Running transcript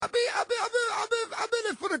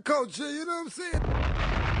yo, G, you know what I'm saying?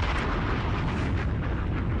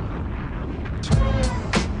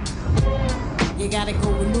 You gotta go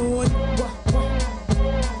on.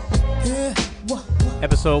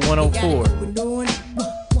 Episode 104.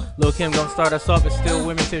 Lil Kim gonna start us off. It's still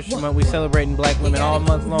Women's History Month. We celebrating black women all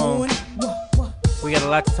month long. We got a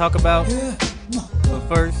lot to talk about. But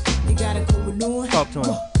first, talk to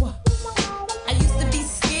him. I used to be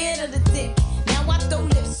scared of the dick. Now I throw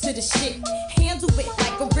lips to the shit. Handle it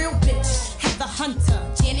like a real bitch. Heather Hunter,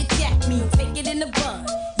 Janet Jack me, take it in the bud.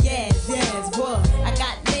 Yes, what? I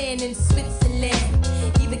got land in Switzerland.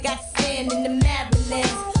 Even got sand in the Maryland.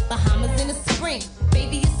 Bahamas in the spring.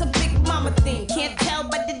 Baby, it's a Big Momma Thang. Can't tell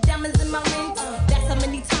by the diamonds in my rings. That's how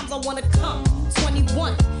many times I wanna come.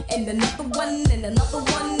 21, and another one, and another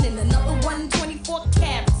one, and another one. 24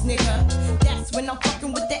 carats, nigga. That's when I'm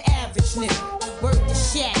fucking with the average nigga. Word to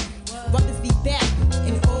Shaq. Brothers be back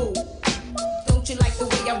and old. Don't you like the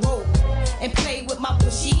way I roll? And play with my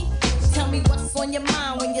pushy? Tell me what's on your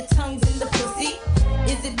mind when your tongue's in the pussy.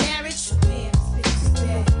 Is it marriage? Damn, bitch,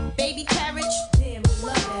 dead. Baby carriage? Damn, I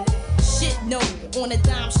love that. Shit, no. On a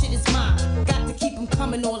dime, shit is mine. Got to keep them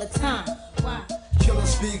coming all the time. Why?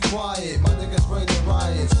 Killers be quiet, my niggas bring the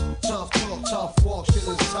riots. Tough talk, tough walk, shit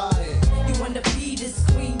is tired. You wanna be this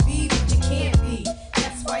queen bee, but you can't be.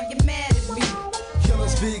 That's why you're mad at me.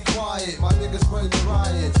 Killers be quiet, my niggas bring the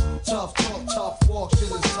riots. Tough talk, tough walk,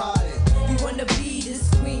 shit is tired. You wanna be this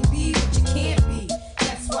queen bee, but you can't be.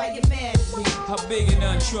 That's why you're mad at me. How big and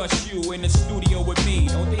untrust you in the studio with me?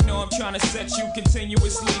 Don't they know I'm trying to set you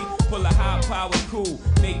continuously? Pull a high-powered coup,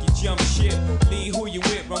 make you jump ship. Lead who you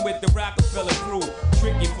with, run with the Rockefeller crew.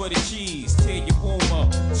 Trick you for the cheese, tear your boom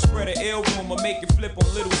up. Spread a ill rumor, make it flip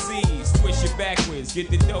on little C's. Twist you backwards, get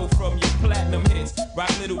the dough from your platinum hits. Rock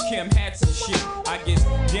Lil Kim hats and shit. I get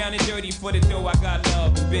down and dirty for the dough, I got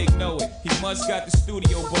love, and Big know it. He must got the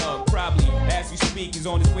studio bug. Probably, as we speak, he's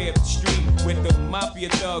on his way up the street with the mafia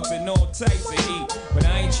thugs and all types of heat. But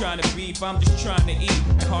I ain't trying to beef, I'm just trying to eat.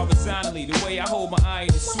 And horizontally, the way I hold my iron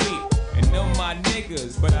is sweet. And them my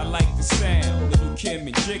niggas, but I like the sound. Lil Kim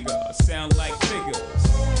and Jigga sound like figures.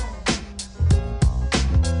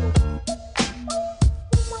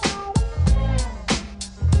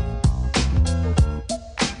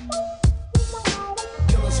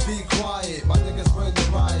 Killers be quiet, my niggas bring the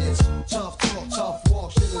riots. Tough talk, tough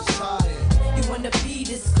walk, shit is tired. You wanna be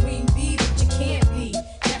this queen bee, but you can't be.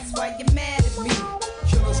 That's why you're mad at me.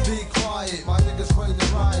 Killers be quiet, my niggas bring the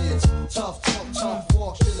riots. Tough talk, tough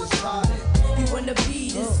walk, shit is tired. You wanna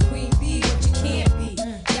be this queen bee, but you can't be.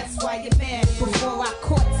 That's why you're mad at me. Before I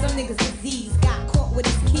caught some niggas disease, got caught with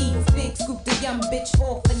his keys. Big scoop the young bitch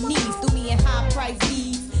off her knees. Threw me in high price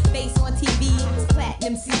V's. Face on TV,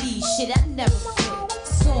 platinum CDs. Shit, I never fit.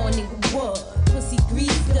 Saw a nigga wood. Pussy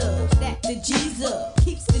greased up. That the G's up.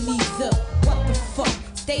 Keeps the knees up. What the fuck?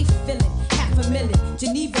 Stay feeling. $500,000.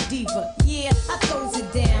 Geneva diva. Yeah, I throws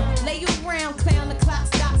it down. Lay around, clown, the clock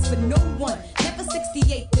stops for no one. Never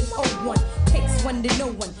 68 then 01. Takes one to no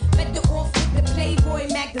one. Better off with the Playboy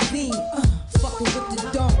magazine. Fucking with the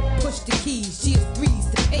dome. Push the keys. She is threes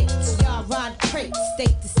to eights. Y'all ride crates.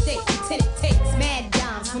 State to state. Lieutenant takes mad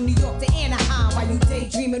dimes from New York to Anaheim. While you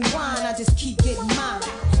daydreaming wine, I just keep getting mine.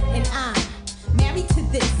 And I'm married to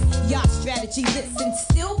this. Y'all strategy listen.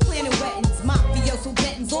 Still planning weddings. Mafioso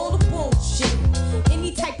bettings. All the bullshit.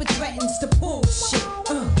 Any type of threatens to bullshit.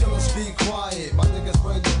 Killers be quiet, my niggas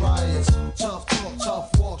bring the riots. Tough talk,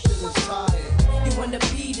 tough walk, shit is tired. You wanna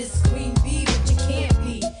be this queen bee, but you can't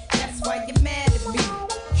be. That's why you're mad at me.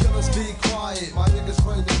 Killers be quiet, my niggas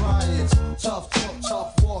bring the riots. Tough talk,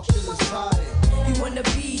 tough walk, shit is tired. You wanna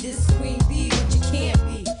be this queen bee, but you can't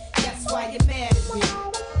be. That's why you're mad at me.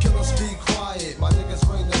 Killers be quiet, my niggas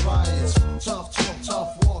bring the riots. Tough talk,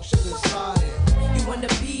 tough walk, shit is tired. You wanna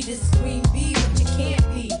be this queen bee, but you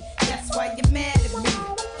can't be. That's why you're mad at me.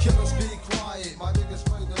 Killers be quiet, my niggas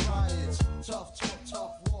bring the riots. Tough talk,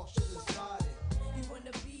 tough walk, shit is tired. You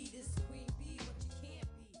wanna be this queen bee, but you can't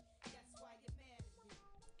be. That's why you're mad at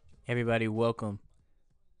me. Everybody, welcome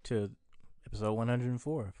to episode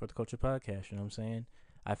 104 for the Culture Podcast. You know what I'm saying?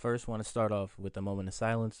 I first want to start off with a moment of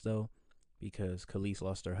silence, though, because Khalees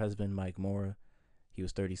lost her husband, Mike Mora. He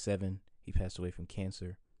was 37. He passed away from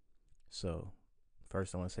cancer. So,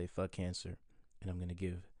 first I want to say fuck cancer, and I'm going to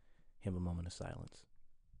give him a moment of silence.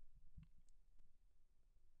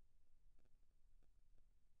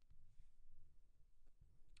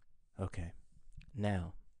 Okay,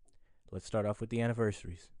 now, let's start off with the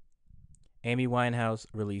anniversaries. Amy Winehouse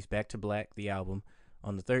released Back to Black, the album,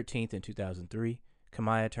 on the 13th in 2003.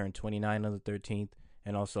 Kamaya turned 29 on the 13th,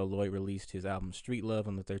 and also Lloyd released his album Street Love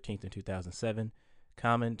on the 13th in 2007.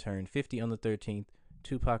 Common turned 50 on the 13th.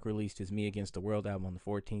 Tupac released his Me Against the World album on the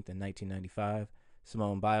 14th in 1995.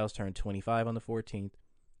 Simone Biles turned 25 on the 14th.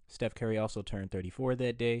 Steph Curry also turned 34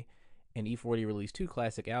 that day. And E40 released 2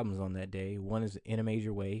 classic albums on that day. One is In a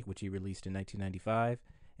Major Way, which he released in 1995,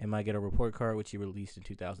 and My Ghetto Report Card, which he released in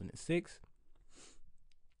 2006.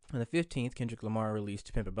 On the 15th, Kendrick Lamar released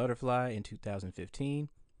To Pimp a Butterfly in 2015,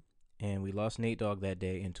 and we lost Nate Dogg that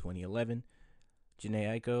day in 2011.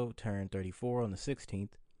 Jhené Aiko turned 34 on the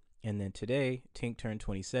 16th, and then today, Tink turned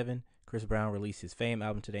 27. Chris Brown released his Fame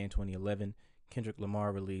album today in 2011. Kendrick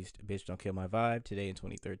Lamar released Bitch Don't Kill My Vibe today in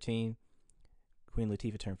 2013. Queen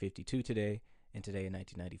Latifah turned 52 today, and today in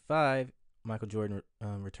 1995, Michael Jordan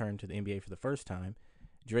returned to the NBA for the first time.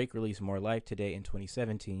 Drake released More Life today in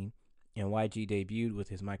 2017, and YG debuted with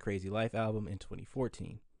his My Crazy Life album in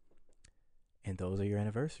 2014. And those are your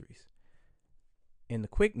anniversaries. In the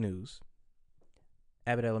quick news,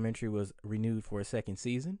 Abbott Elementary was renewed for a second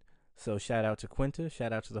season, so shout out to Quinta,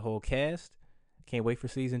 shout out to the whole cast. Can't wait for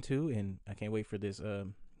season 2, and I can't wait for this.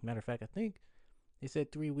 Matter of fact, I think they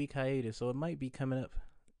said 3-week hiatus, so it might be coming up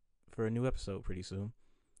for a new episode pretty soon.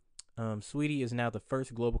 Sweetie is now the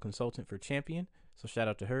first global consultant for Champion, so shout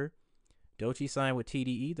out to her. Doechii signed with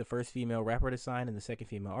TDE, the first female rapper to sign and the second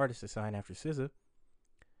female artist to sign after SZA.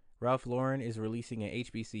 Ralph Lauren is releasing an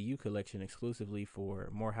HBCU collection exclusively for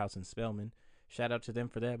Morehouse and Spelman. Shout out to them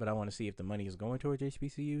for that, but I want to see if the money is going towards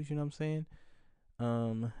HBCUs, you know what I'm saying?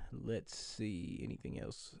 Let's see, anything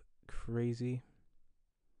else crazy?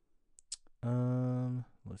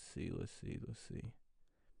 Let's see.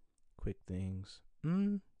 Quick things.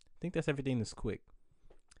 I think that's everything that's quick.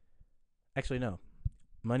 Actually, no.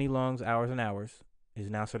 Money Long's Hours and Hours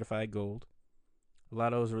is now certified gold.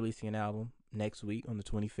 Lotto is releasing an album next week on the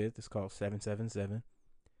 25th. It's called 777.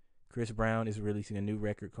 Chris Brown is releasing a new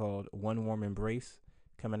record called One Warm Embrace,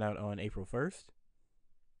 coming out on April 1st.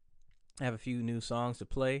 I have a few new songs to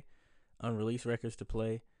play, unreleased records to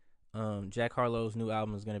play. Jack Harlow's new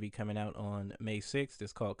album is going to be coming out on May 6th.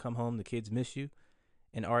 It's called Come Home, The Kids Miss You.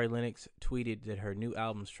 And Ari Lennox tweeted that her new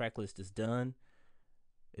album's track list is done,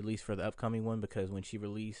 at least for the upcoming one, because when she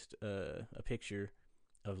released a picture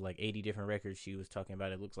of like 80 different records, she was talking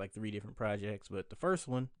about it looks like 3 different projects. But the first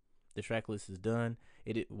one, the track list is done.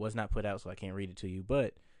 It was not put out, so I can't read it to you,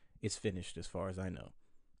 but it's finished as far as I know.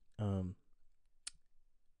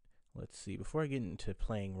 Let's see. Before I get into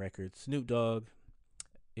playing records, Snoop Dogg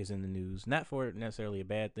is in the news. Not for necessarily a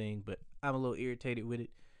bad thing, but I'm a little irritated with it.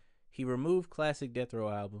 He removed classic Death Row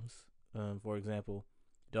albums. For example,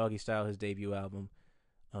 Doggy Style, his debut album,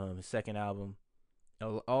 his second album.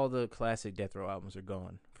 All the classic Death Row albums are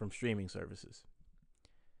gone from streaming services.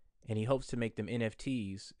 And he hopes to make them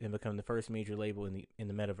NFTs and become the first major label in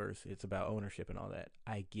the metaverse. It's about ownership and all that.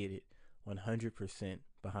 I get it. 100%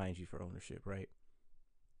 behind you for ownership, right?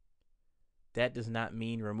 That does not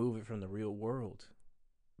mean remove it from the real world,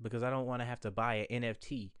 because I don't want to have to buy an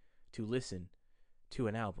NFT to listen to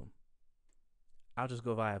an album. I'll just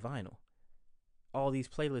go via vinyl. All these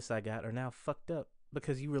playlists I got are now fucked up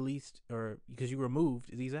because you released or because you removed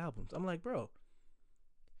these albums. I'm like, bro,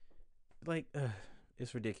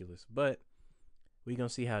 it's ridiculous. But we're gonna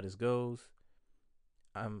see how this goes.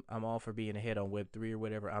 I'm all for being ahead on Web3 or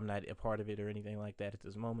whatever. I'm not a part of it or anything like that at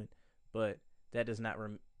this moment, but that does not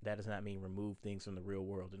mean remove things from the real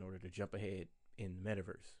world in order to jump ahead in the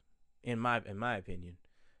metaverse, in my opinion.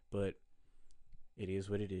 But it is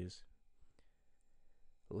what it is.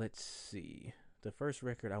 Let's see. The first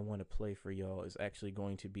record I want to play for y'all is actually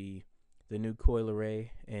going to be the new Coi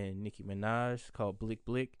Leray and Nicki Minaj called Blick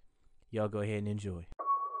Blick. Y'all go ahead and enjoy.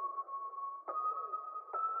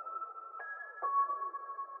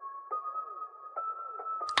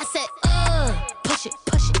 I said, push it,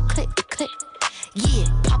 click, click. Yeah,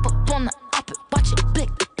 pop up on the op it, watch it, blick,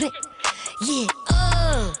 blick. Yeah,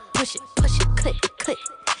 push it, click, click.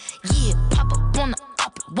 Yeah, pop up on the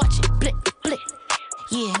op it, watch it, blick, blick.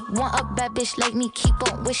 Yeah, want a bad bitch like me, keep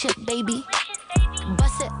on wishing, baby.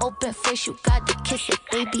 Bust it open first, you gotta kiss it,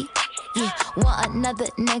 baby. Yeah, want another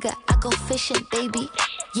nigga, I go fishing, baby.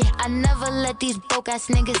 Yeah, I never let these broke ass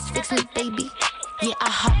niggas fix me, baby. Yeah, I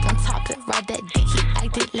hop on top it, ride that dick, he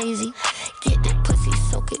acted lazy. Get that pussy,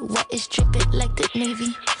 soak it wet, it's dripping like the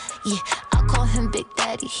Navy. Yeah, I call him Big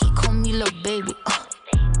Daddy, he call me Lil Baby.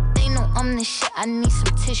 They know I'm the shit, I need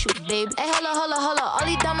some tissue, baby. Hey, holla, all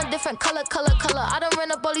these diamonds different color. I done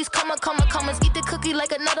ran up all these commas. Eat the cookie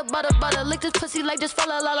like another butter. Lick this pussy like this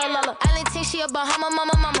fella, la. I think she a Bahama,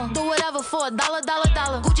 mama. Do whatever for $1.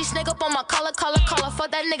 Gucci snake up on my collar.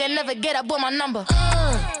 Fuck that nigga, never get up with my number.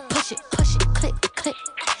 Push it, click, click.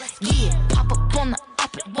 Yeah, pop up on the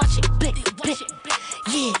op it, watch it, blick, blick.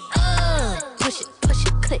 Yeah, push it,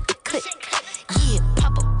 click, click. Yeah.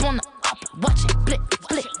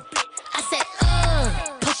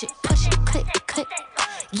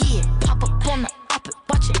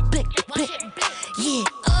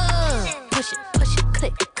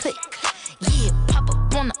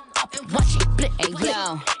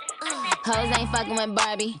 Hoes ain't fucking with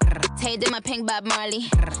Barbie. Tay did my pink Bob Marley.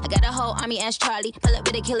 I got a whole army as Charlie. Pull up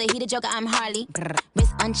with a killer, he the Joker, I'm Harley.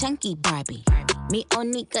 Wrist on chunky Barbie. Me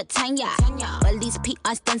Onika Tanya. Well, these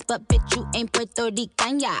PR stunts, but bitch, you ain't Puerto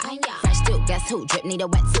Rican, ya. Fresh too, guess who? Drip need a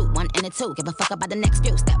wetsuit, 1 and a 2. Give a fuck about the next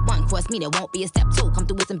few. Step 1, force me, there won't be a step 2. Come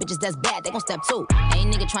through with some bitches that's bad, they gon' step 2.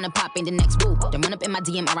 Ain't nigga tryna pop, ain't the next woo. Then run up in my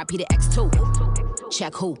DM, RIP to X2.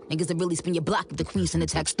 Check who? Niggas that really spin your block if the queen send a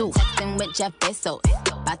text through. Texting with Jeff Bezos.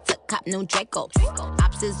 About to cop new Dracos.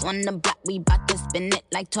 Ops is on the block, we bout to spin it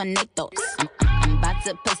like tornadoes. I'm about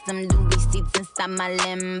to put some Louis seats inside my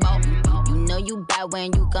limbo. You know you bad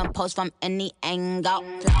when you can post from any angle.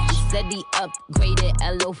 He said he upgraded,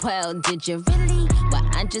 LOL, did you really? Well,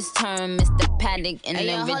 I just turned Mr. Paddock in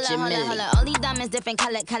the Richard Mille. Hold on. All these diamonds different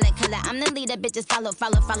color. I'm the leader, bitches follow.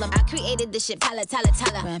 I created this shit, tala.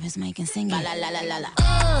 Rappers making singing, la.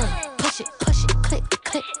 Push it, click.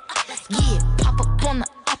 Yeah, pop up on the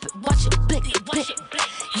op it, watch it, blick.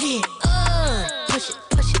 Yeah, push it,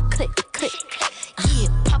 click. Yeah,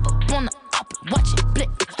 pop up on the op it, watch it, blick.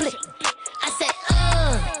 I said,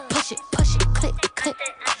 push it, click.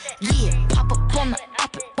 Yeah, pop up on the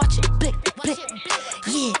op it, watch it, blick.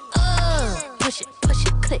 Yeah, push it,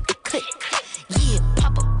 click. Yeah,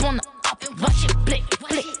 pop up on the op it, watch it, blick.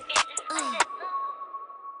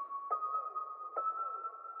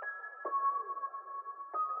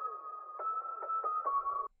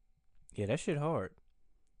 Yeah, that shit hard.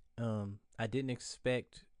 I didn't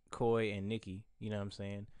expect Koi and Nicki, you know what I'm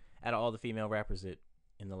saying? Out of all the female rappers that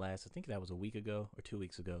in the last, I think that was a week ago or 2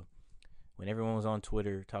 weeks ago, when everyone was on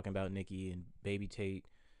Twitter talking about Nicki and Baby Tate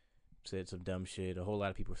said some dumb shit. A whole lot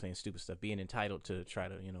of people were saying stupid stuff, being entitled to try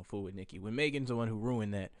to, fool with Nicki. When Megan's the one who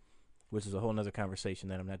ruined that, which is a whole nother conversation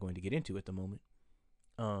that I'm not going to get into at the moment.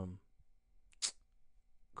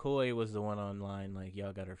 Koi was the one online, like,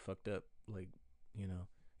 y'all got her fucked up. Like,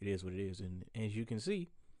 it is what it is. And as you can see,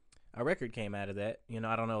 a record came out of that.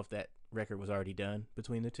 I don't know if that record was already done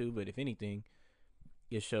between the two, but if anything,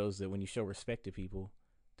 it shows that when you show respect to people,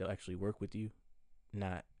 they'll actually work with you,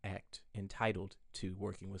 not act entitled to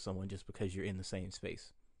working with someone just because you're in the same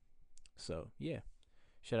space. So, yeah.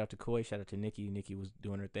 Shout out to Koi, shout out to Nicki. Nicki was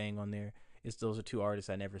doing her thing on there. Those are two artists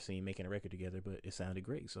I never seen making a record together, but it sounded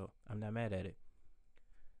great, so I'm not mad at it.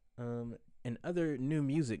 In other new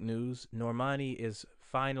music news, Normani is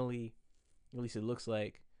finally, at least it looks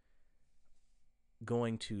like,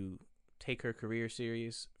 going to take her career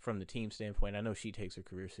serious from the team standpoint. I know she takes her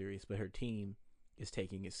career serious, but her team is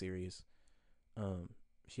taking it serious.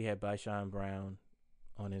 She had Byshawn Brown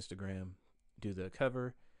on Instagram do the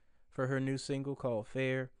cover for her new single called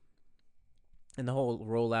Fair, and the whole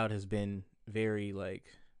rollout has been very,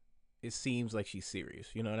 it seems like she's serious,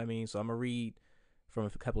 you know what I mean? So I'm gonna read from a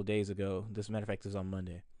couple of days ago. This, matter of fact, is on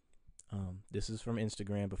Monday. This is from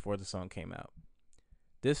Instagram before the song came out.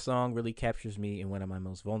 This song really captures me in one of my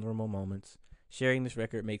most vulnerable moments. Sharing this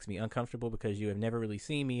record makes me uncomfortable because you have never really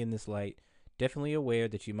seen me in this light. Definitely aware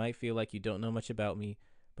that you might feel like you don't know much about me,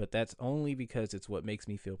 but that's only because it's what makes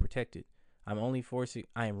me feel protected. I am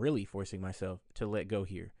really forcing myself to let go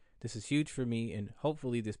here. This is huge for me, and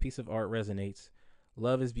hopefully this piece of art resonates.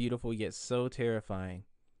 Love is beautiful, yet so terrifying.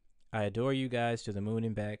 I adore you guys to the moon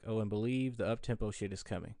and back. Oh, and believe the up-tempo shit is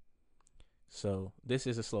coming. So this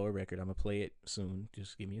is a slower record. I'm going to play it soon.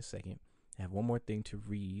 Just give me a second. I have one more thing to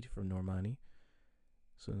read from Normani.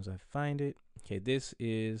 As soon as I find it. Okay, this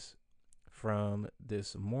is from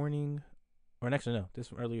this morning. Or actually, no, this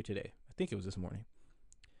from earlier today. I think it was this morning.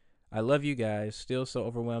 I love you guys. Still so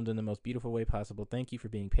overwhelmed in the most beautiful way possible. Thank you for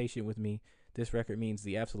being patient with me. This record means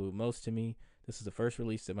the absolute most to me. This is the first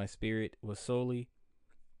release that my spirit was solely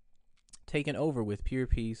taken over with pure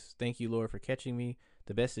peace. Thank you, Lord, for catching me.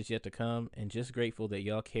 The best is yet to come, and just grateful that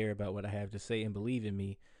y'all care about what I have to say and believe in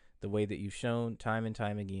me the way that you've shown time and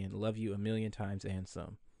time again. Love you a million times and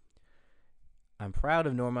some. I'm proud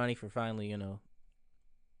of Normani for finally,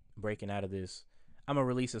 breaking out of this. I'm going to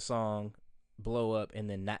release a song, blow up, and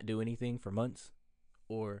then not do anything for months.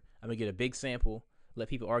 Or I'm going to get a big sample, let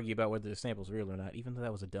people argue about whether the sample's real or not, even though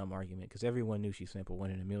that was a dumb argument because everyone knew she sampled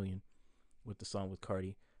 1 in a Million with the song with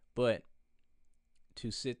Cardi. But to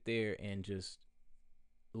sit there and just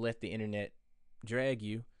let the internet drag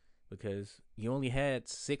you because you only had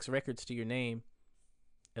 6 records to your name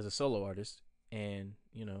as a solo artist, and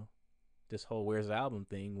this whole where's the album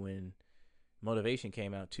thing when Motivation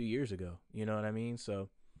came out 2 years ago, you know what I mean? So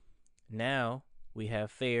now we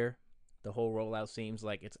have Fair. The whole rollout seems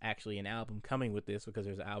like it's actually an album coming with this because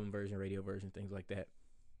there's an album version, radio version, things like that.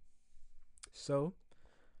 So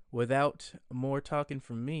without more talking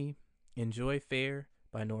from me, enjoy Fair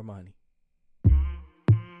by Normani.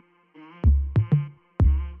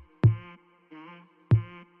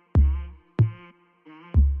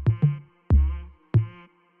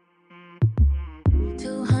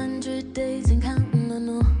 days and counting, I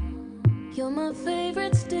know you're my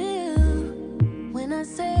favorite still. When I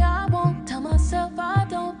say I won't, tell myself I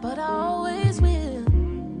don't, but I always will.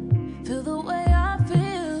 Feel the way I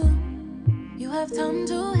feel. You have time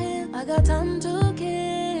to heal, I got time to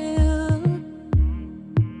kill.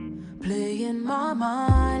 Play in my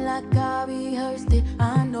mind like I rehearsed it.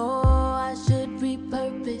 I know I should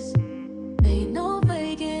repurpose. Ain't no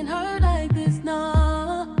faking her like this,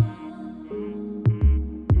 nah.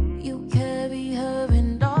 You carry her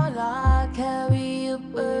and all I carry your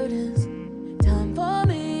burdens. Time for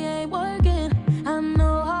me ain't working. I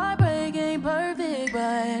know heartbreak ain't perfect,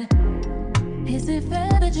 but is it fair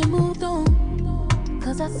that you moved on?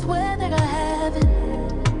 Cause I swear that I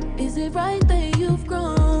haven't. Is it right that you've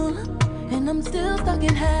grown and I'm still stuck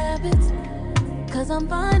in habits? Cause I'm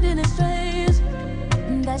finding it strange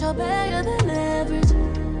that you're better than average.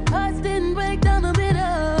 Hearts didn't break down the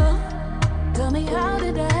middle. Tell me, how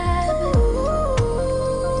did that happen?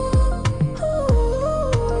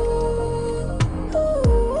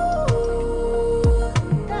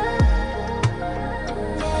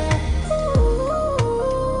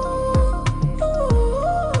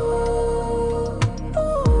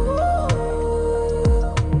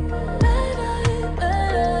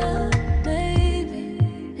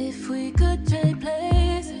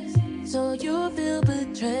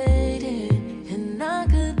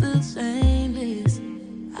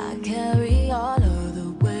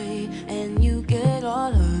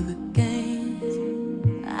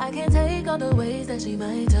 All the ways that she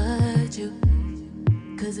might touch you,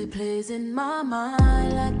 cause it plays in my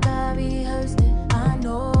mind like I rehearsed it. I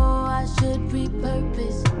know I should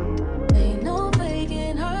repurpose. Ain't no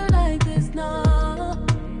faking her like this, nah.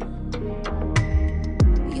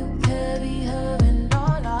 You carry her and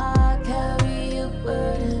all I carry your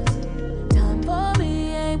burdens. Time for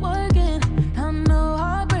me ain't working. I know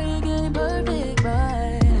heartbreak ain't perfect,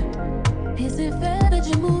 but is it fair that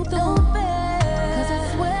you moved on? Cause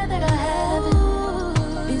I swear that I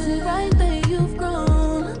haven't. Is it right that you've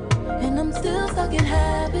grown and I'm still stuck in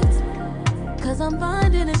habits? Cause I'm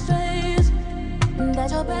finding it strange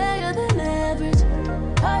that you're better than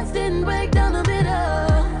average. Hearts didn't break down the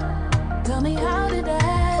middle. Tell me, how did that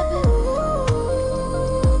happen?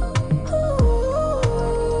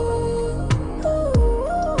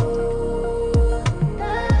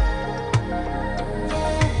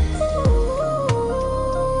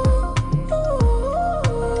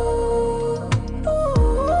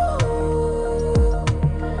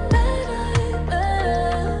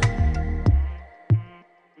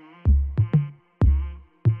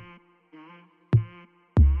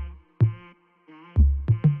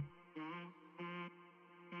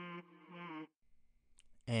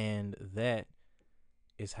 And that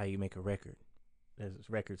is how you make a record. This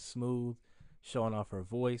record's smooth, showing off her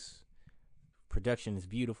voice. Production is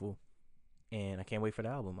beautiful, and I can't wait for the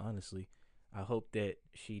album, honestly. I hope that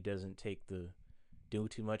she doesn't take the do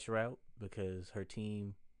too much route, because her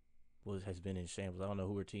team has been in shambles. I don't know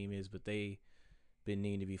who her team is, but they been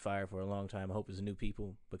needing to be fired for a long time. I hope it's new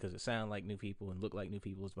people, because it sound like new people and look like new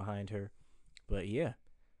people is behind her. But yeah,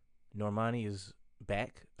 Normani is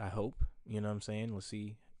back, I hope. You know what I'm saying? Let's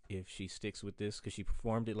see if she sticks with this, because she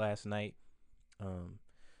performed it last night.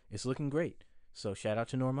 It's looking great. So shout out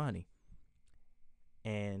to Normani.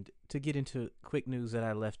 And to get into quick news that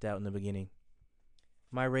I left out in the beginning,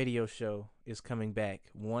 my radio show is coming back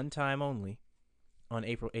one time only on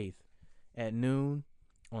April 8th at noon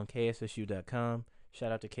on KSSU.com.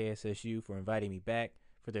 Shout out to KSSU for inviting me back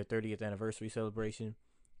for their 30th anniversary celebration,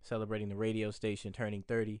 celebrating the radio station turning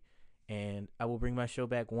 30. And I will bring my show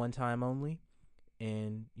back one time only.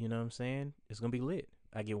 And you know what I'm saying? It's going to be lit.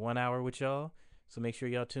 I get 1 hour with y'all. So make sure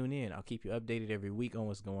y'all tune in. I'll keep you updated every week on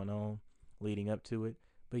what's going on leading up to it.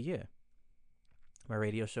 But yeah, my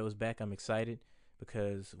radio show is back. I'm excited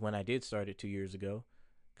because when I did start it 2 years ago,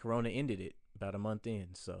 Corona ended it about a month in.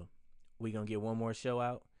 So we're going to get one more show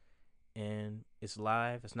out. And it's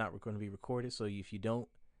live. It's not going to be recorded. So if you don't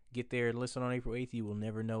get there and listen on April 8th, you will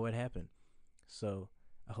never know what happened. So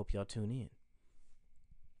I hope y'all tune in.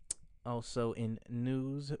 Also in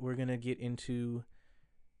news, we're going to get into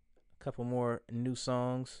a couple more new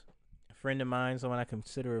songs. A friend of mine, someone I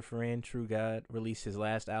consider a friend, True God, released his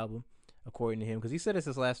last album, according to him, because he said it's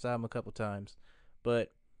his last album a couple times.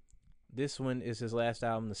 But this one is his last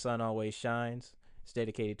album, The Sun Always Shines. It's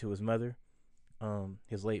dedicated to his mother,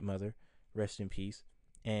 his late mother, rest in peace.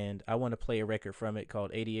 And I want to play a record from it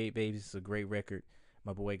called 88 Babies. It's a great record.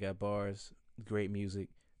 My boy got bars, great music.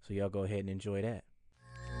 So y'all go ahead and enjoy that.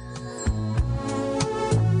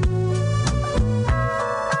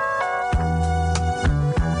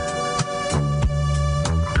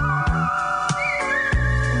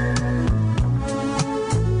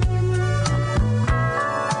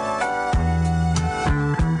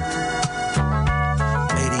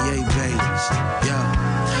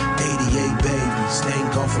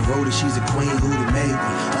 told her she's a queen who done made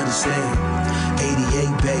me understand.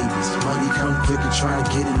 88 babies, money come quicker, trying to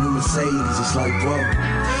get a new Mercedes. It's like, whoa.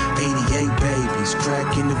 88 babies,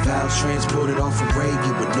 cracking the valves, transported off from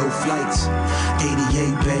Reagan with no flights.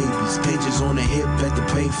 88 babies, pages on the hip at the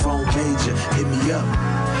payphone major. Hit me up.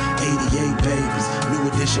 88 babies, new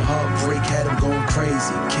edition heartbreak had them going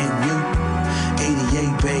crazy. Can you?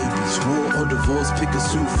 88 babies, war or divorce, pick a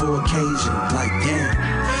suit for occasion. Like damn.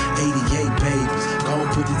 88 babies, gon'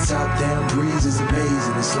 put the top down, breeze is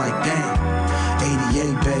amazing. It's like damn.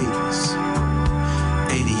 88 babies.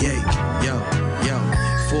 88, yo.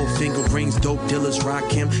 Four finger rings, dope dealers rock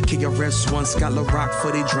him. KRS One, Scott LaRock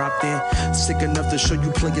for they dropped in. Sick enough to show you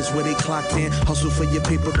players where they clocked in. Hustle for your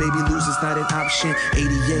paper, baby, lose is not an option.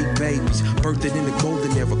 88 babies, birthed in the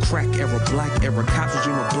golden era, crack era, black era. Cops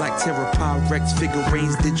dream of black terror, Pyrex,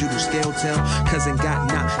 figurines, digital scale tell. Cousin got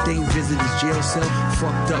knocked, they ain't visit his jail cell.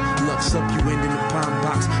 Fucked up, lucks up, you end in the pine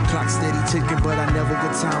box. Clock steady ticking, but I never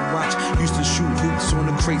would time watch. Used to shoot hoops on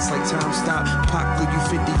the crates like time stop. Pop, good, you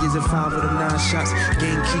 50 years and 5 of the 9 shots.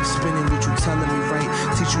 Game keep spinning, what you telling me, right?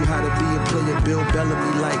 Teach you how to be a player, Bill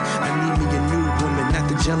Bellamy like. I need me a new woman, not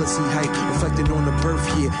the jealousy hype. Reflecting on the birth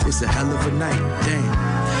year, it's a hell of a night. Damn.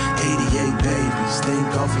 88 babies, think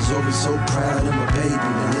golf is over, so proud of my baby.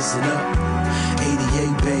 Now listen up.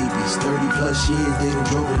 88 babies, 30 plus years, they done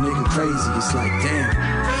drove a nigga crazy. It's like damn.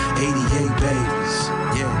 88 babies,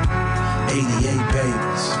 yeah. 88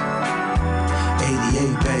 babies.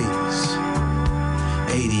 88 babies.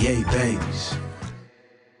 88 babies.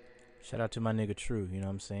 Shout out to my nigga True, you know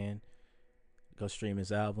what I'm saying? Go stream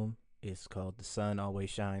his album. It's called The Sun Always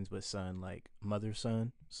Shines, but sun like mother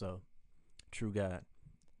son. So, True God.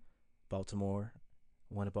 Baltimore,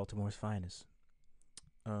 one of Baltimore's finest.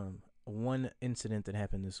 One incident that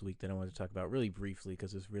happened this week that I wanted to talk about really briefly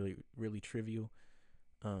because it's really, really trivial.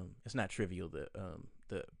 It's not trivial.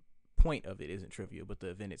 The point of it isn't trivial, but the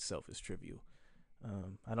event itself is trivial.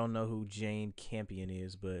 I don't know who Jane Campion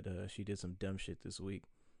is, but she did some dumb shit this week.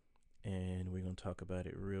 And we're going to talk about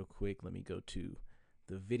it real quick. Let me go to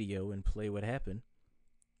the video and play what happened.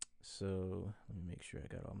 So let me make sure I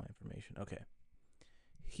got all my information. Okay.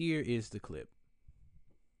 Here is the clip.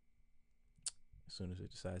 As soon as it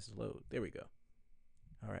decides to load. There we go.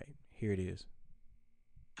 All right. Here it is.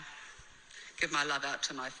 Give my love out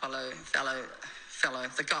to my fellow,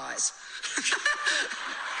 the guys.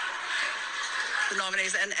 The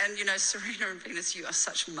nominees. And you know, Serena and Venus, you are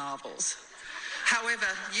such marvels. However,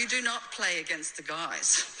 you do not play against the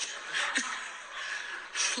guys.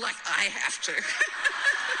 Like I have to.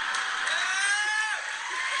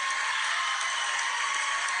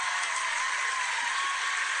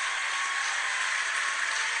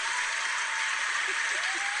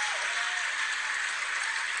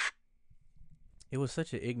 It was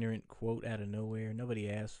such an ignorant quote out of nowhere. Nobody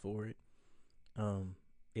asked for it.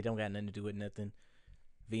 It don't got nothing to do with nothing.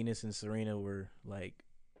 Venus and Serena were like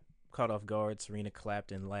caught off guard. Serena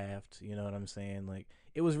clapped and laughed. You know what I'm saying? Like,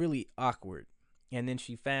 it was really awkward. And then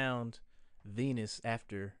she found Venus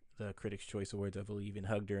after the Critics' Choice Awards, I believe, and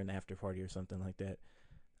hugged her in the after party or something like that.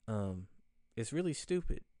 It's really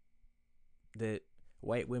stupid that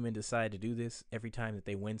white women decide to do this every time that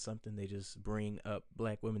they win something. They just bring up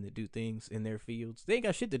black women that do things in their fields. They ain't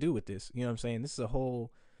got shit to do with this. You know what I'm saying? This is a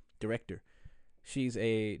whole director. She's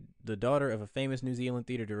the daughter of a famous New Zealand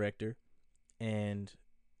theater director and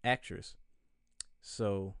actress.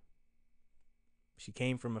 So she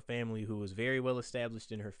came from a family who was very well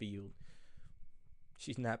established in her field.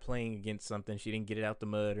 She's not playing against something. She didn't get it out the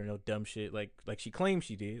mud or no dumb shit like she claims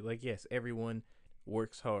she did. Like, yes, everyone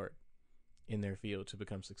works hard in their field to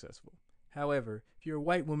become successful. However, if you're a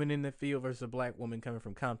white woman in the field versus a black woman coming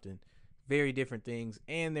from Compton, very different things,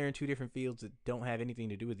 and they're in two different fields that don't have anything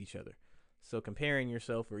to do with each other. So comparing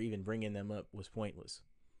yourself or even bringing them up was pointless.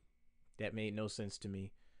 That made no sense to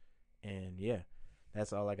me. And yeah,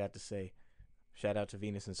 that's all I got to say. Shout out to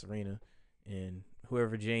Venus and Serena, and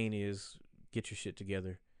whoever Jane is, get your shit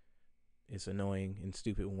together. It's annoying and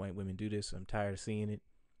stupid when white women do this. I'm tired of seeing it,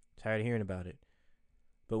 tired of hearing about it.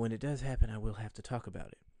 But when it does happen, I will have to talk about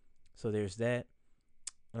it. So there's that.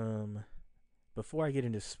 Before I get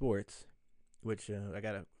into sports, which I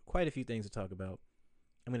got quite a few things to talk about,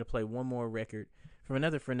 I'm going to play one more record from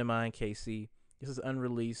another friend of mine, KC. This is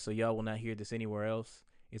unreleased, so y'all will not hear this anywhere else.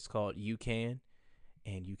 It's called You Can,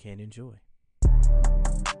 and you can enjoy.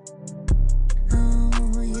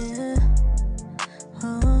 Oh, yeah. Oh,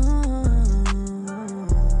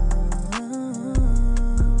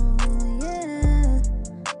 yeah.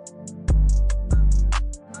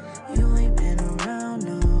 You ain't been around,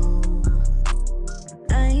 no.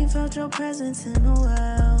 I ain't felt your presence in a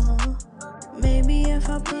while. Maybe Maybe if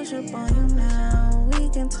I push up on you now, we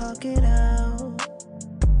can talk it out.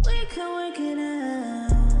 We can work it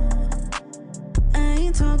out. I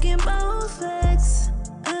ain't talking about flex.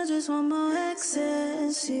 I just want more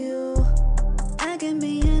access to you. I can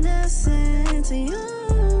be innocent to you,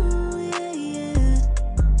 yeah, yeah.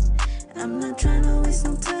 I'm not trying to waste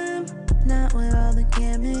no time, not with all the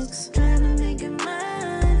gimmicks. Trying to make it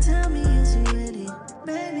mine, tell me is you ready?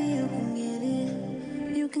 Baby, you can get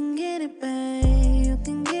it. You can get it, babe. You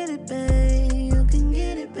can get it, babe. You can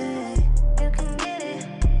get it, babe. You can get it.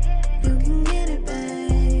 You can get it,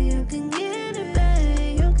 babe. You can get it,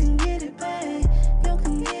 babe. You can get it, babe. You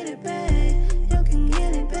can get it, babe. You can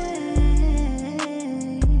get it,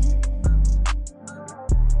 babe.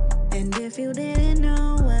 And if you didn't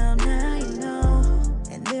know, well, now you know.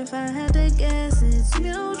 And if I had to guess, it's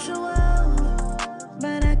mutual.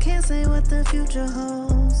 But I can't say what the future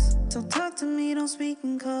holds. So talk to me, don't speak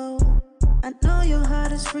in code. I know your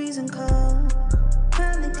heart is freezing cold.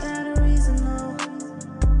 Probably got a reason, though.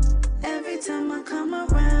 Every time I come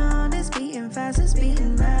around, it's beating fast, it's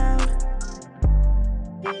beating loud.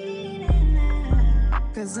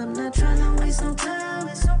 Cause I'm not trying to waste no time,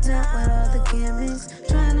 not with all the gimmicks.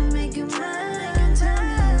 Trying to make you mine, tell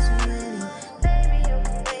me is you ready? Baby, you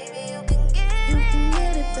can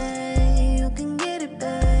get it, babe. You can get it,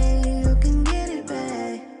 babe. You can get it,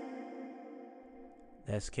 babe.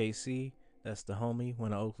 That's KC. That's the homie,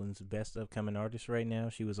 one of Oakland's best upcoming artists right now.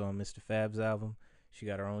 She was on Mr. Fab's album. She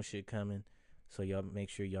got her own shit coming. So y'all make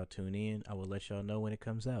sure y'all tune in. I will let y'all know when it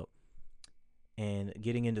comes out. And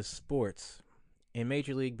getting into sports. In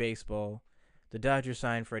Major League Baseball, the Dodgers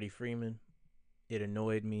signed Freddie Freeman. It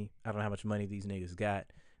annoyed me. I don't know how much money these niggas got,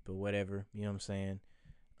 but whatever. You know what I'm saying?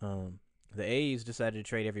 The A's decided to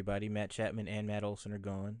trade everybody. Matt Chapman and Matt Olson are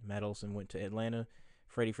gone. Matt Olson went to Atlanta.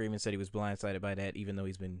 Freddie Freeman said he was blindsided by that, even though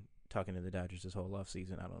he's been talking to the Dodgers this whole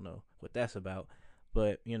offseason. I don't know what that's about.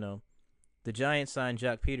 But, you know, the Giants signed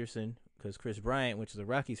Jock Peterson because Chris Bryant went to the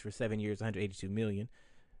Rockies for 7 years, $182 million.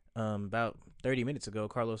 About 30 minutes ago,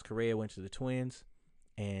 Carlos Correa went to the Twins,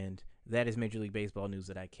 and that is Major League Baseball news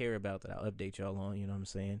that I care about, that I'll update y'all on, you know what I'm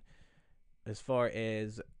saying? As far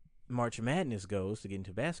as March Madness goes, to get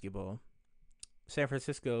into basketball, San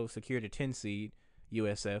Francisco secured a 10 seed,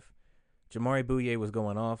 USF. Jamari Bouye was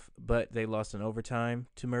going off, but they lost in overtime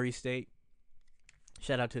to Murray State.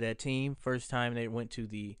 Shout out to that team. First time they went to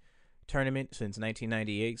the tournament since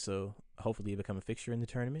 1998, so hopefully become a fixture in the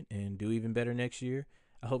tournament and do even better next year.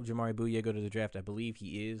 I hope Jamari Bouye go to the draft. I believe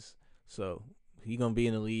he is. So he going to be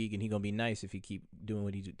in the league, and he going to be nice if he keep doing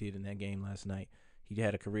what he did in that game last night. He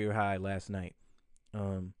had a career high last night.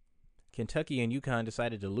 Kentucky and UConn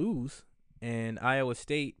decided to lose, and Iowa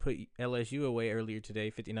State put LSU away earlier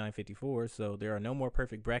today, 59-54. So there are no more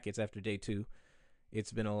perfect brackets after day 2.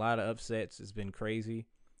 It's been a lot of upsets. It's been crazy.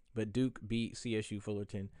 But Duke beat CSU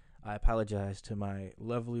Fullerton. I apologize to my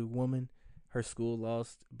lovely woman. Her school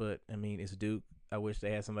lost, but, I mean, it's Duke. I wish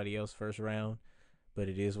they had somebody else first round, but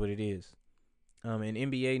it is what it is. In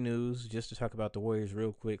NBA news, just to talk about the Warriors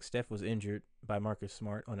real quick, Steph was injured by Marcus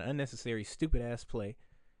Smart on an unnecessary, stupid-ass play,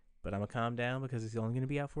 but I'm going to calm down because he's only going to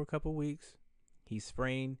be out for a couple weeks. He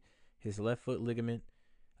sprained his left foot ligament.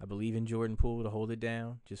 I believe in Jordan Poole to hold it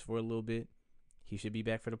down just for a little bit. He should be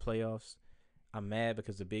back for the playoffs. I'm mad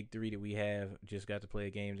because the big three that we have just got to play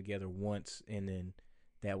a game together once, and then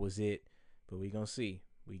that was it. But we're going to see.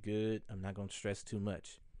 We good. I'm not going to stress too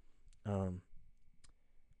much. Other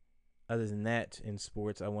than that, in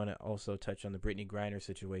sports, I want to also touch on the Brittany Griner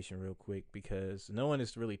situation real quick because no one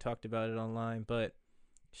has really talked about it online, but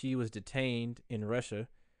she was detained in Russia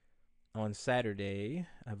on Saturday.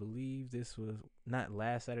 I believe this was not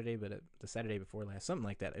last Saturday, but the Saturday before last, something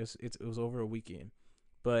like that. It was over a weekend.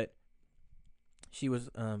 But she was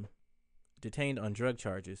detained on drug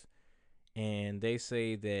charges, and they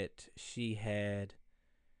say that she had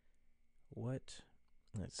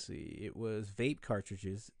let's see, it was vape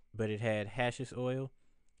cartridges, but it had hashish oil,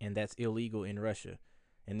 and that's illegal in Russia.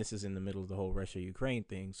 And this is in the middle of the whole Russia-Ukraine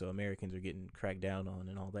thing, so Americans are getting cracked down on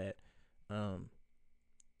and all that.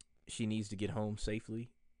 She needs to get home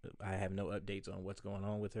safely. I have no updates on what's going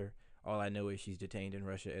on with her. All I know is she's detained in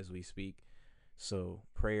Russia as we speak. So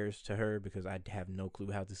prayers to her because I have no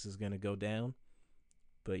clue how this is going to go down.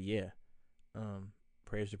 But yeah,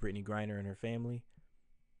 prayers to Brittany Griner and her family.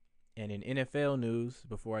 And in NFL news,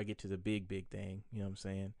 before I get to the big thing, you know what I'm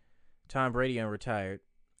saying? Tom Brady unretired.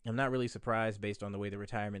 I'm not really surprised based on the way the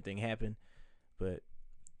retirement thing happened, but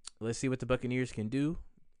let's see what the Buccaneers can do.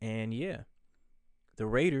 And yeah, the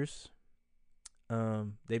Raiders,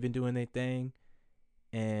 they've been doing their thing,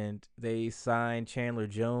 and they signed Chandler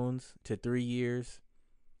Jones to 3 years,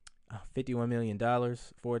 $51 million,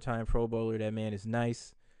 4-time Pro Bowler. That man is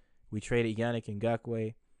nice. We traded Yannick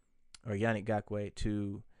Ngakoue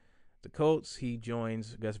to the Colts. He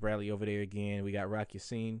joins Gus Bradley over there again. We got Rock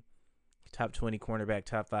Yassin, top 20 cornerback,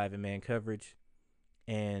 top 5 in man coverage.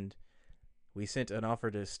 And we sent an offer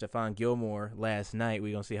to Stephon Gilmore last night.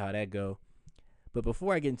 We're going to see how that go. But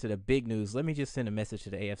before I get into the big news, let me just send a message to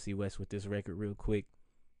the AFC West with this record real quick.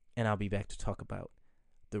 And I'll be back to talk about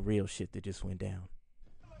the real shit that just went down.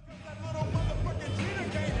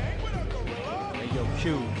 Hey, yo,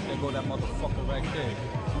 Q, there go that motherfucker right there.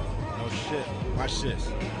 Oh, shit. Watch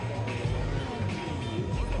this.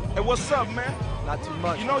 Hey, what's up, man? Not too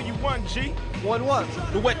much. You know you won, G. Won what?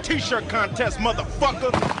 The wet t-shirt contest,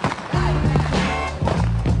 motherfucker.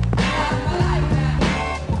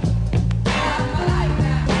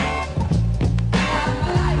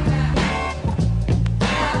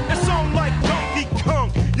 It's on like Donkey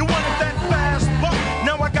Kong. You wanted that fast buck.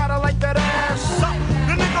 Now I gotta light that ass up.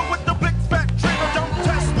 The nigga with the big fat trigger, don't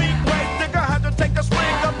test me, grave digger. Had to take a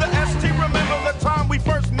swing of the ST. Remember the time we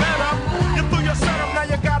first met up? You threw your setup, now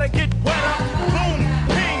you gotta get wet up. Boom,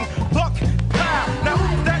 ping, buck, pow. Now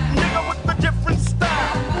who's that nigga with the different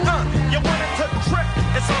style? You wanted to trip.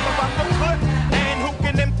 It's all about the clip and who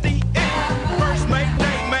can empty it. First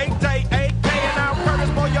Mayday, AK, and I'll Curtis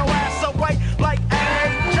blow your ass away like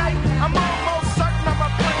AJ. I'm almost certain I'm a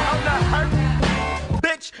play on the hurt.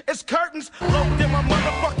 Bitch, it's curtains locked in my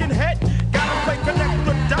motherfucking head. Gotta play connect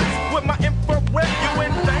the dots with my infrared. You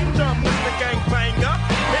in danger, Mr. Gangbanger.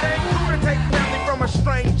 It ain't cool to take family from a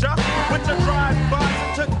stranger. With your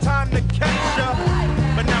drive-bys, it took time to catch ya.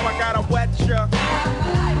 But now I gotta wet ya.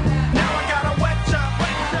 Now I gotta wet ya.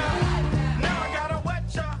 Now I gotta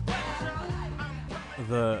wet ya.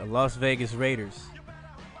 The Las Vegas Raiders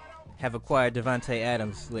have acquired Davante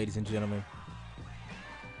Adams, ladies and gentlemen.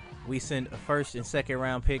 We sent a first and second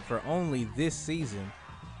round pick for only this season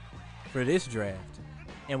for this draft.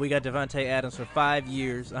 And we got Davante Adams for 5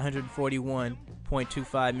 years,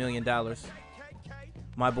 $141.25 million.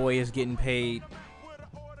 My boy is getting paid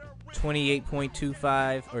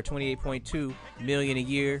 $28.25 or $28.2 million a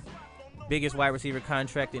year. Biggest wide receiver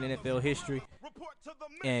contract in NFL history.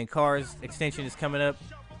 And Carr's extension is coming up.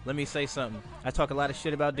 Let me say something. I talk a lot of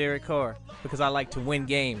shit about Derek Carr because I like to win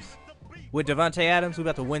games. With Davante Adams, we're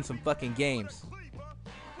about to win some fucking games.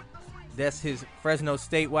 That's his Fresno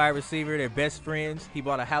State wide receiver. They're best friends. He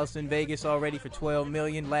bought a house in Vegas already for $12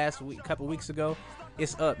 million last week, couple weeks ago.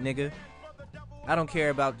 It's up, nigga. I don't care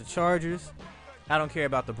about the Chargers. I don't care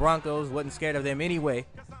about the Broncos. Wasn't scared of them anyway.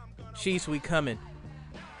 Chiefs, we coming.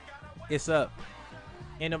 It's up.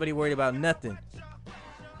 Ain't nobody worried about nothing.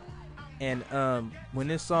 And when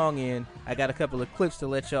this song in, I got a couple of clips to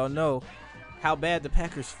let y'all know how bad the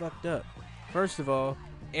Packers fucked up. First of all,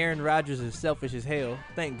 Aaron Rodgers is selfish as hell.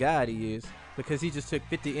 Thank God he is, because he just took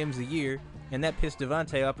 50 M's a year, and that pissed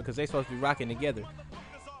Davante off because they supposed to be rocking together.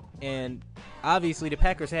 And obviously the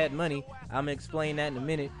Packers had money. I'm gonna explain that in a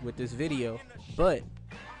minute with this video, but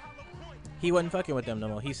he wasn't fucking with them no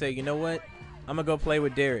more. He said, you know what? I'm gonna go play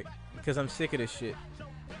with Derek because I'm sick of this shit.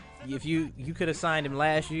 If you could have signed him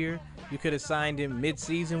last year, you could have signed him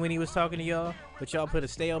mid-season when he was talking to y'all, but y'all put a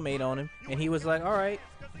stalemate on him, and he was like, all right,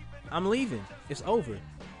 I'm leaving. It's over.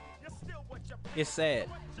 It's sad.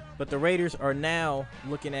 But the Raiders are now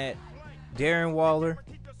looking at Darren Waller,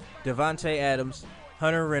 Davante Adams,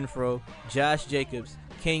 Hunter Renfrow, Josh Jacobs,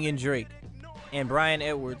 Kenyon Drake, and Bryan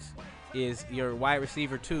Edwards is your wide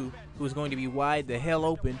receiver 2, who's going to be wide the hell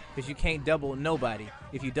open because you can't double nobody.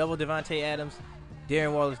 If you double Davante Adams,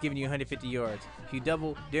 Darren Waller's giving you 150 yards. If you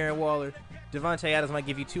double Darren Waller, Davante Adams might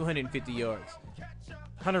give you 250 yards.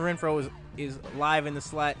 Hunter Renfrow is live in the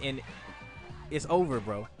slot, and it's over,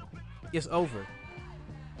 bro. It's over.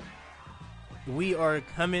 We are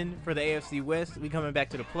coming for the AFC West. We coming back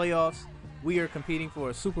to the playoffs. We are competing for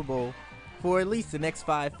a Super Bowl for at least the next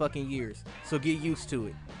 5 fucking years. So get used to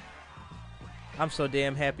it. I'm so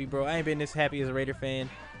damn happy, bro. I ain't been this happy as a Raider fan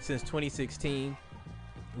since 2016.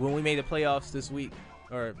 When we made the playoffs this week,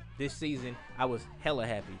 or this season, I was hella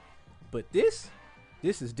happy. But this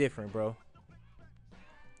is different, bro.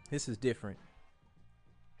 This is different.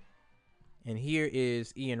 And here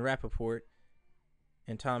is Ian Rappaport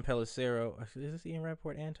and Tom Pelissero. Is this Ian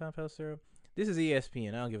Rappaport and Tom Pelissero? This is ESPN.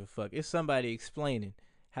 I don't give a fuck. It's somebody explaining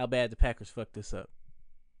how bad the Packers fucked this up.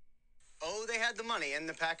 Oh, they had the money, and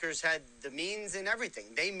the Packers had the means and everything.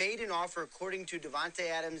 They made an offer, according to Davante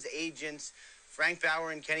Adams' agents, Frank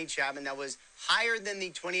Bauer and Kenny Chapman, that was higher than the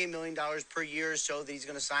 $28 million per year or so that he's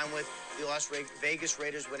going to sign with the Las Vegas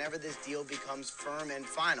Raiders whenever this deal becomes firm and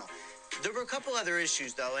final. There were a couple other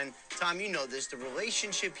issues, though, and Tom, you know this. The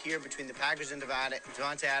relationship here between the Packers and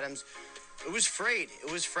Davante Adams, it was frayed.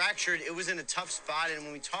 It was fractured. It was in a tough spot. And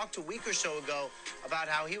when we talked a week or so ago about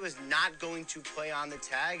how he was not going to play on the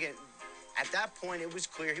tag, and at that point, it was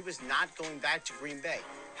clear he was not going back to Green Bay.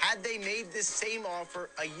 Had they made this same offer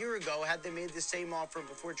a year ago, had they made the same offer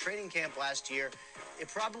before training camp last year, it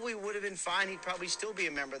probably would have been fine. He'd probably still be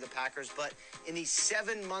a member of the Packers. But in the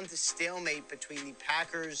 7-month stalemate between the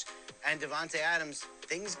Packers and Davante Adams,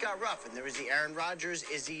 things got rough. And there was the Aaron Rodgers,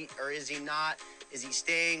 is he or is he not? Is he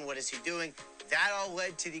staying? What is he doing? That all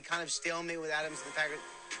led to the kind of stalemate with Adams and the Packers.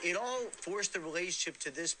 It all forced the relationship to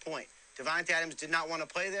this point. Davante Adams did not want to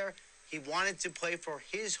play there. He wanted to play for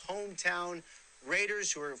his hometown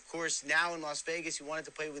Raiders, who are, of course, now in Las Vegas. He wanted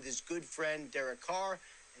to play with his good friend, Derek Carr,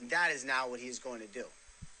 and that is now what he is going to do.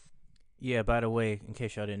 Yeah, by the way, in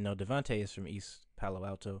case y'all didn't know, Davante is from East Palo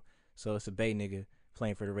Alto, so it's a Bay nigga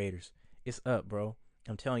playing for the Raiders. It's up, bro.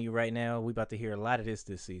 I'm telling you right now, we about to hear a lot of this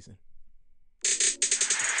season.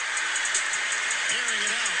 Airing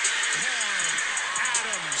it out. Carr,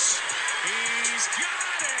 Adams. He's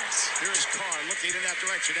got it. Here's Carr looking in that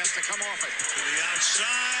direction. Has to come off it. To the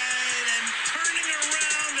outside and turning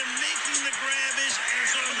around and making the grab is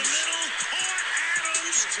over the middle. Carr,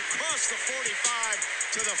 Adams. It's across the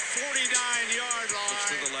 45 to the 49-yard line. Looks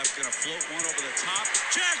to the left, going to float one over the top.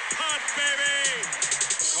 Jackpot, baby.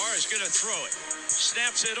 Carr is going to throw it.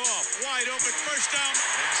 Snaps it off. Wide open. First down.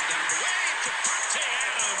 Pass down the way to Davante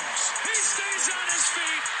Adams. He stays on his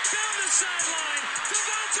feet. Down the sideline.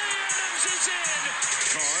 Davante Adams is in.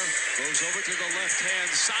 Carr goes over to the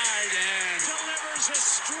left-hand side and delivers a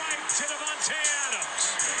strike to Davante Adams.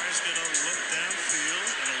 Carr's going to look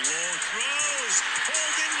downfield and a long throws.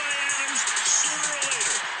 Pulled in by Adams sooner or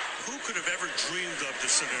later. Who could have ever dreamed of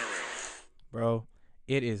this scenario? Bro,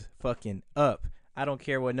 it is fucking up. I don't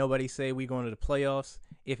care what nobody say. We going to the playoffs.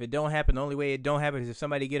 If it don't happen, the only way it don't happen is if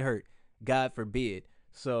somebody get hurt. God forbid.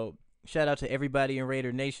 So shout out to everybody in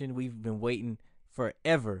Raider Nation. We've been waiting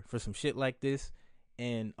forever for some shit like this.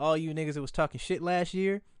 And all you niggas that was talking shit last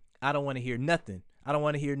year, I don't want to hear nothing. I don't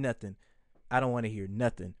want to hear nothing. I don't want to hear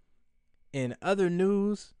nothing. In other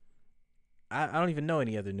news, I don't even know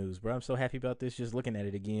any other news, bro. I'm so happy about this just looking at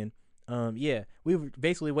it again. Yeah, we were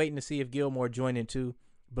basically waiting to see if Gilmore joined in too,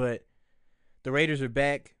 but the Raiders are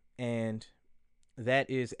back, and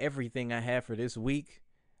that is everything I have for this week.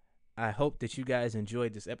 I hope that you guys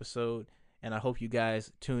enjoyed this episode, and I hope you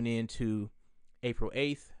guys tune in to April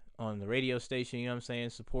 8th on the radio station. You know what I'm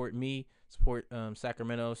saying? Support me, support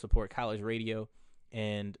Sacramento, support college radio,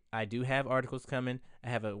 and I do have articles coming. I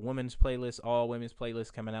have a women's playlist, all women's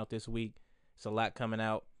playlist coming out this week. It's a lot coming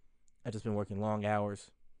out. I've just been working long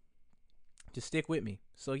hours. Just stick with me.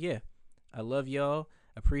 So, yeah, I love y'all.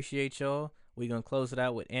 Appreciate y'all. We're going to close it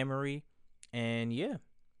out with Amerie. And, yeah,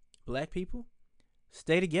 black people,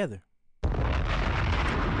 stay together.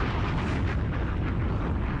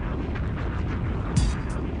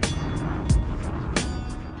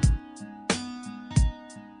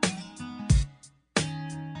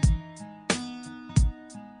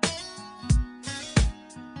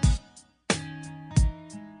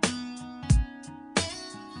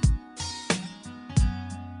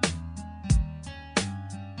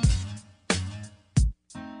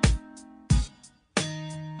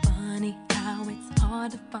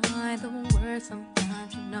 Hard to find the words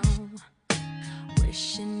sometimes, you know.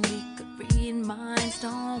 Wishing we could read minds,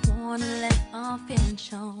 don't wanna let our feelings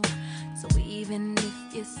show. So even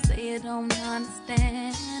if you say you don't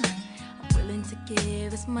understand, I'm willing to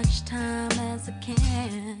give as much time as I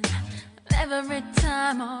can. Every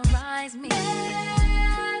time our eyes meet,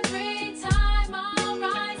 every time our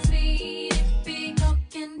eyes meet, it be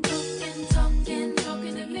talking to me. Talking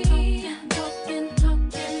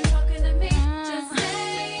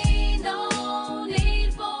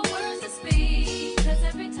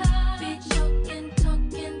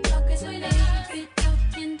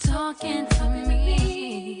to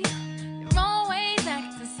me. You're always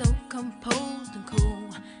acting so composed and cool.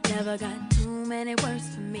 Never got too many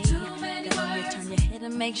words for me. Too many words. You turn your head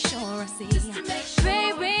and make sure I see.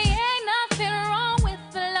 Baby, ain't